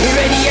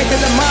 Irradiate to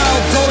the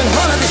mouth, going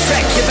hard on this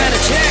track. You better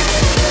check.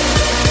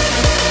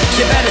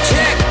 You better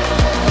check.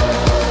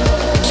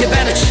 You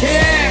better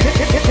check.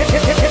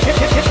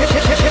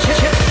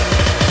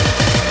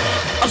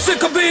 I'm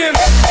sick of being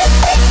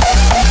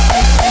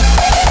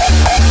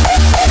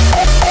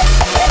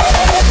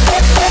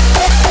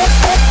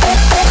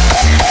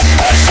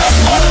that's just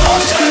one of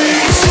those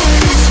days.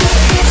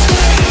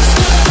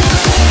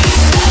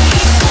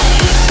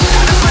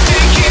 Everybody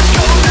keeps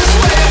going this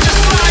way,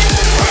 just like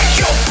break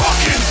your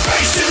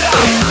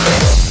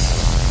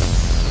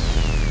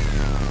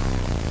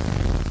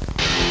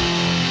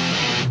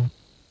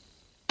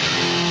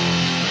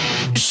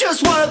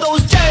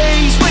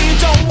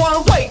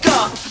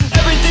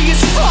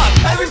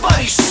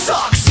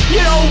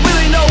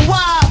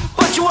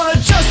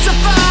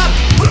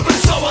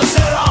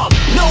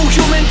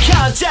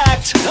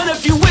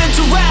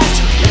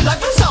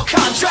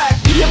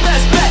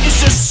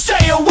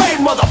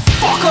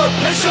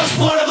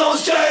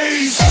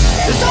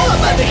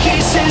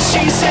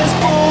says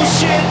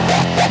bullshit.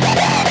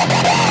 I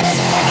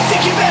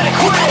think you better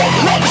quit,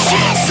 let the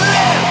shit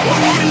slip. What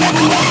are you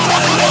living with the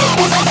fun?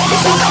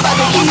 It's all about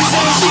the he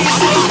says, she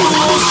says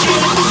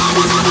bullshit.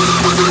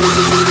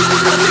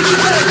 I think you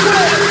better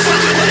quit,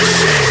 fucking that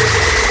shit.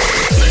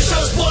 It's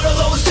just one of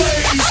those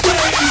days,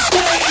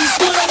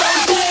 one of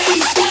those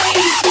days.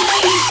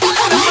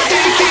 My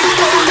day keeps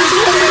going this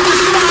way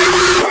every night.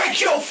 Break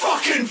your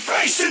fucking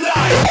face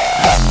tonight.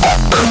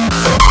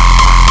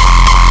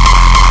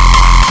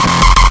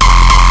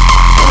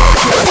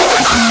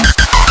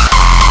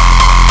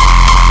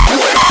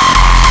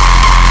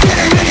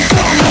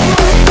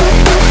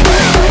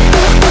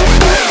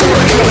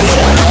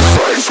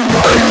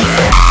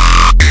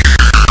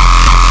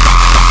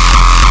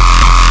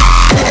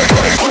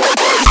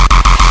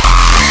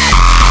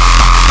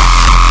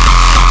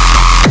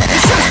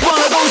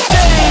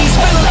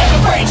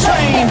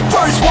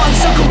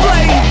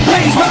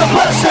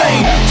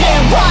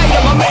 Damn right,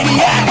 I'm a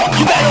maniac.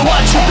 You better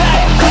watch your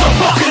back, cause I'm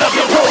fucking up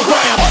your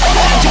program.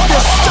 And you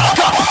feel stuck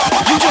up,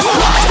 you just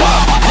locked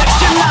up.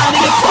 Next in line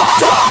and get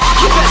fucked up.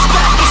 Your best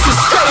bet is to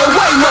stay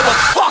away,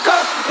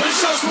 motherfucker.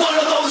 It's just one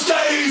of those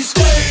days.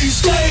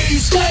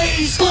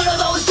 One of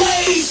those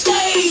days.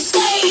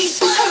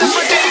 And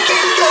my day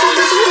keeps going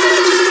this way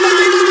every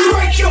night.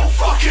 Break your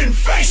fucking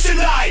face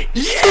tonight.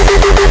 Yeah.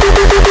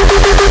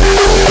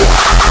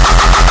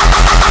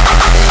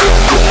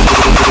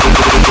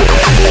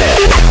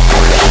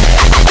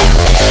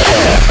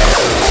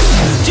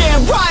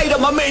 Damn right,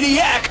 I'm a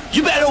maniac.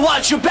 You better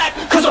watch your back,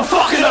 cause I'm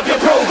fucking up your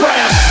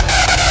program.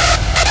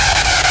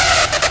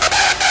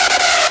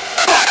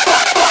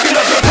 Fucking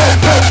up your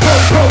program.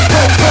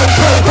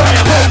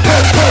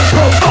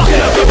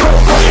 Fucking up your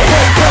program.